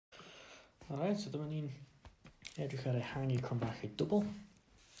Alright, so dyma ni'n edrych ar ehangu cromfachau dwbl.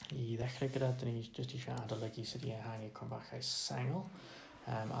 I ddechrau gyda, dyn ni jyst eisiau adolygu sydd i ehangu cromfachau sengl.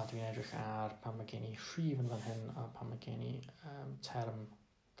 A dwi'n edrych ar pan mae gen i rhif yn fan hyn a pan mae gen i term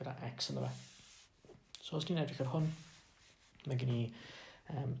gyda x yn fe. So os dwi'n edrych ar hwn, mae gen i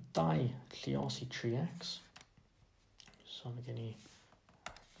 2 lluosi 3x. So mae gen i,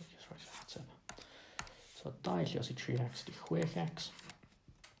 so 2 lluosi 3x ydi 6x.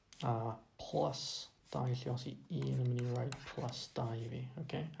 A plus 2 lluosi 1 yn mynd i roi plus 2 i fi,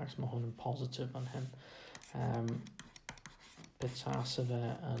 okay? Ac mae hwn yn positif fan hyn. Bita sy fe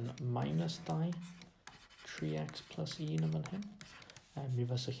yn minus 2, 3x plus 1 yn fan hyn. Mi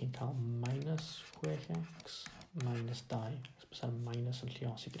fysa chi'n cael minus 6x, minus 2. Bysa'r minus yn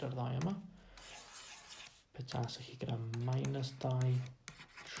lluosi gyda'r 2 yma. Bita sy chi gyda minus 2,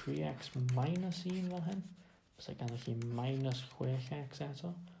 3x minus 1 fan hyn. Bysa ganddo chi minus 6x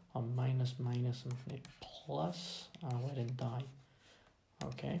eto. Ond minus minus yn gwneud plus a wedyn 2.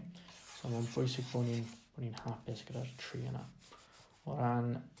 Okay. So mae'n bwysig bod ni'n hapus gyda'r 3 yna. O ran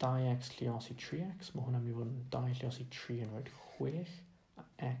 2x lluosi 3x, mae hwnna'n mynd i fod yn 2 lluosi 3 yn rhaid 6, a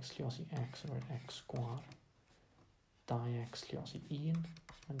x lluosi x yn rhaid x sgwar. 2x lluosi 1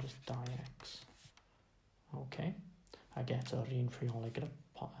 yn just 2x. Okay. Ac eto yr un rheolau gyda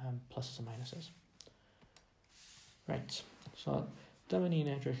pluses a minuses. Right, so dyma ni'n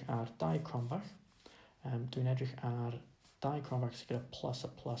edrych ar 2 cromfach. Dwi'n edrych ar 2 cromfach sydd gyda plus a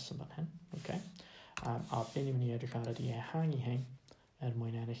plus yn fan hyn. Okay. A be ni'n mynd i edrych ar ydy ehangu hyn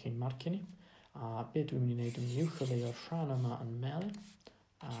mwyn ennill ein marciau ni. A be dwi'n mynd i wneud yn uwcholeuo'r rhan yma yn melyn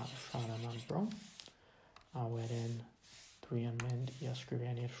a rhan yma yn brown. A wedyn dwi'n mynd i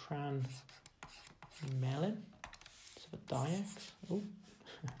ysgrifennu'r rhan melyn sef y 2x.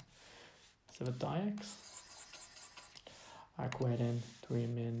 Sef y 2x. Ac wedyn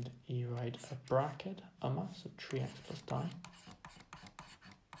dwi'n mynd i roed y bracket yma, so 3x plus 2.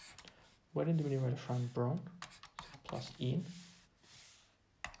 Wedyn dwi'n mynd i roed y rhan brown, so plus 1.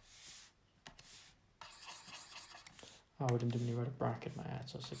 A wedyn dwi'n mynd i roed y bracket yma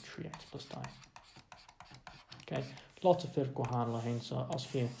eto, so 3x plus 2. Okay. Lot o ffyrdd gwahanol o hyn, so os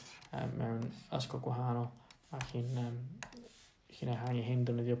chi mewn ysgol gwahanol a chi'n ehangu hyn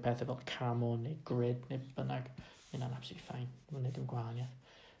defnyddio pethau fel camo neu grid neu bynnag, yna'n absolutely fine. Mae'n neud yn gwahaniaeth.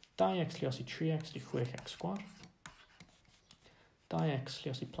 2x lluosi 3x ydi 6x sgwar. 2x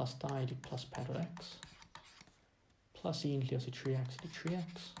lluosi plus 2 ydi plus 4x. Plus 1 lluosi 3x ydi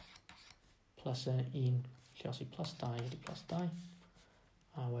 3x. Plus 1 lluosi plus 2 ydi plus 2.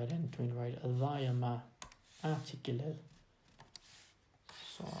 A wedyn dwi'n rhoi y 2 yma at ei gilydd.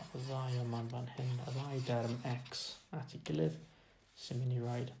 So y 2 yma'n fan hyn, y 2 derm x at ei gilydd sy'n mynd i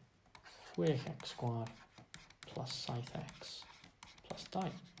rhoi 6x sgwar plus 7x plus 2.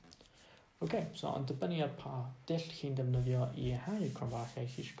 Okay, so yn dibynnu ar pa dull chi'n defnyddio i ehangu cromfachau,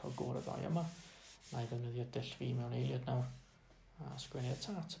 chi eisiau cael gôr y 2 yma. Na i ddefnyddio dull fi mewn eiliad nawr a sgwennu'r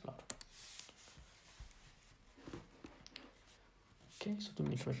tat y blawd. Okay, so dwi'n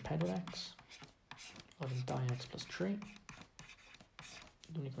mynd i cymryd 4x, wedyn 2x plus 3.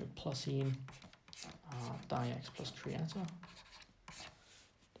 Dwi'n mynd i cymryd plus 1 a 2x plus 3 eto.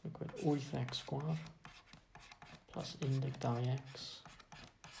 Dwi'n mynd i cymryd 8x sgwar plus 12x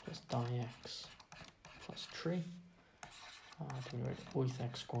plus 2x plus 3. A dwi'n rhaid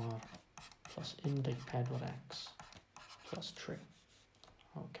 8x sgwar plus 14x plus 3.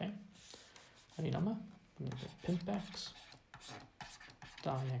 Okay. Yr un yma, dwi'n rhaid 5x,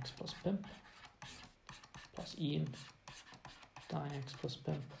 2x plus 5 plus 1, 2x plus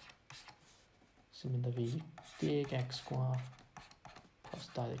 5 sy'n mynd â fi 10x sgwar plus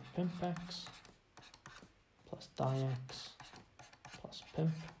 25x plus 2x plus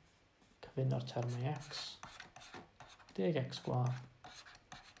 5, cyfun o'r termau x, 10x sgwar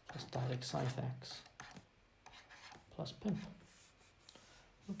plus 27x plus 5.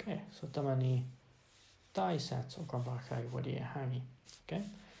 Okay, so dyma ni 2 set o cromfachau wedi ehangu. Okay?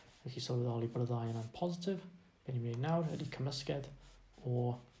 Felly sylweddoli bod y 2 yna'n positif. Be ni'n mynd i nawr ydy cymysgedd o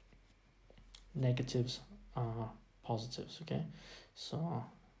negatives a positives. Okay? So,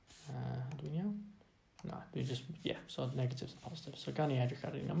 dwi'n iawn? No, we just, yeah, so negatives and positives. So gan I edrych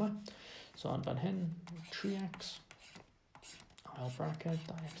ar un yma. So yn fan hyn, 3x, ail bracket,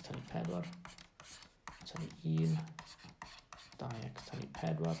 2x tynnu 4, tynnu 1, 2x tynnu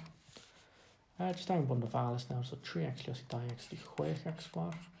 4. Just angen bod yn ofalus nawr, so 3x lluosi 2x ydi 6x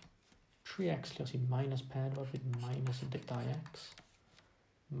sgwar. 3x lluosi minus 4 fydd minus 12x.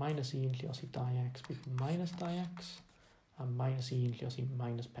 Minus 1 lluosi 2x fydd minus 2x. A minus 1 lluosi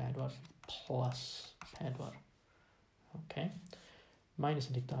minus 4 fydd plus 4. Okay. minus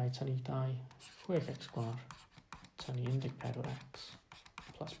 12 tynnu 2, 6x sgwar tynnu 14x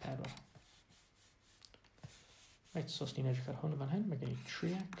plus 4. Right, so os ni'n edrych ar hwn yn fan hyn, mae gen i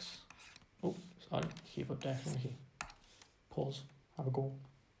 3x. Oh, sorry, chi fod dechrau chi. Pause, have a go.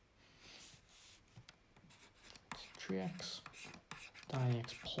 3x,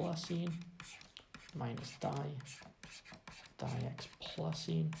 2x plus 1, minus 2, 2x plus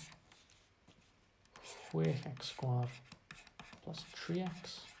 1, 6x sgwar plus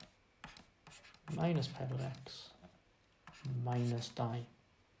 3x, minus 4x, minus 2.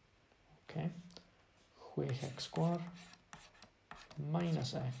 Okay. 6x sgwar,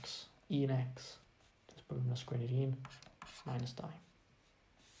 minus x, 1x, just bod yn ysgrifennu'r 1, minus 2.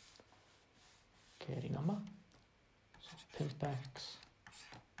 Okay, yr un yma. So 5x,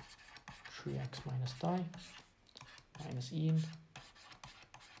 3x minus 2, minus 1,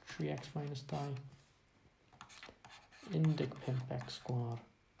 3x minus 2, 15x sgwar,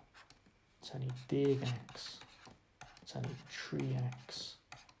 tynnu 10x, tynnu 3x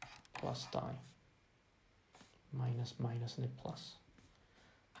plus 2. Minus minus neu plus.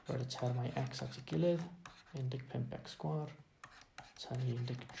 Roedd y termau x at ei gilydd, 15x sgwar, tynnu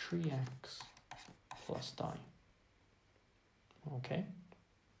 13x plus 2. Okay.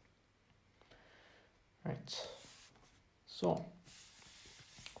 Right. So,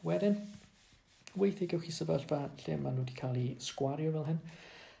 wedyn, weithiau gewch chi sefyllfa lle maen nhw wedi cael ei sgwario fel hyn.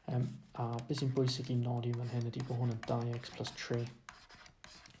 A beth sy'n bwysig i nodi fan hyn ydy bod hwn yn 2x plus 3.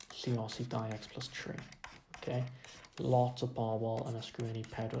 Lluosi 2x plus 3. Okay. Lot o bobl yn ysgrifennu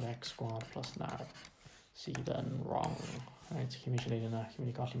 4x sgwar plus 9 sydd yn wrong. Right, chi'n eisiau gwneud yna, chi'n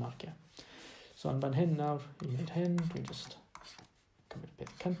mynd i golli marciau. So, yn fan hyn nawr, i wneud hyn, dwi'n just cymryd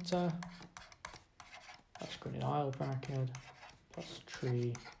peth cynta, ysgrifennu'r ail bracket, plus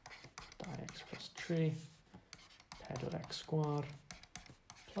 3, 2x plus 3, 4x sgwar,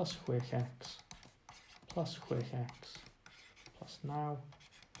 plus 6x, plus 6x, plus 9,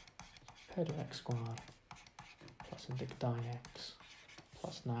 4x sgwar, plus 12x,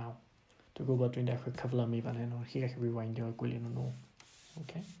 plus 9. Dwi'n gwybod dwi'n dechrau cyflymu fan hyn, ond chi gallu rewindio a gwylio nhw nôl.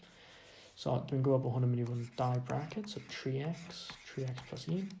 Okay. So, dwi'n gwybod bod hwn yn mynd i fod yn 2 bracket, so 3x, 3x plus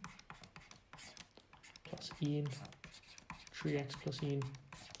 1, plus 1, 3x plus 1,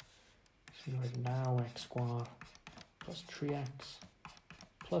 so dwi'n rhaid 9x sgwar, plus 3x,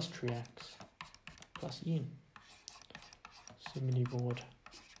 plus 3x, plus 1. Sy'n mynd i fod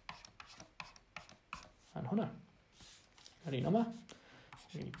yn hwnna. Yr un yma,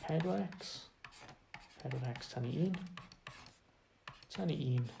 mynd i 4x, 4x tynnu 1, tynnu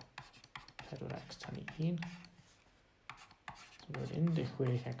 1, 4x tynnu 1, so dwi'n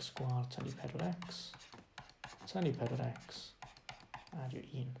 16x sgwar tynnu 4x, tynnu 4x, adio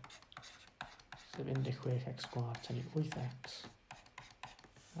 1, sef 16x sgwar tynnu 8x,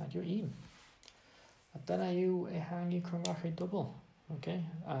 adio 1. A dyna yw ehangu Cromfachau Dwbl. Okay.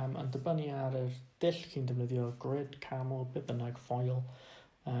 Yn dibynnu ar yr dull chi'n defnyddio, grid, camel, be bynnag, foil,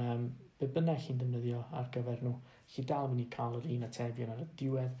 be bynnag chi'n defnyddio ar gyfer nhw, chi dal mynd i cael yr un atebion ar y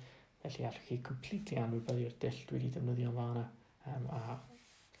diwedd, felly allwch chi completely anwybyddu'r dull dwi wedi defnyddio fanna, a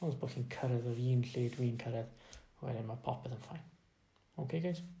as long as bod chi'n cyrraedd yr un lle dwi'n cyrraedd, wedyn mae popeth yn ffain. Okay,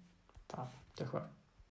 guys? Diolch yn fawr.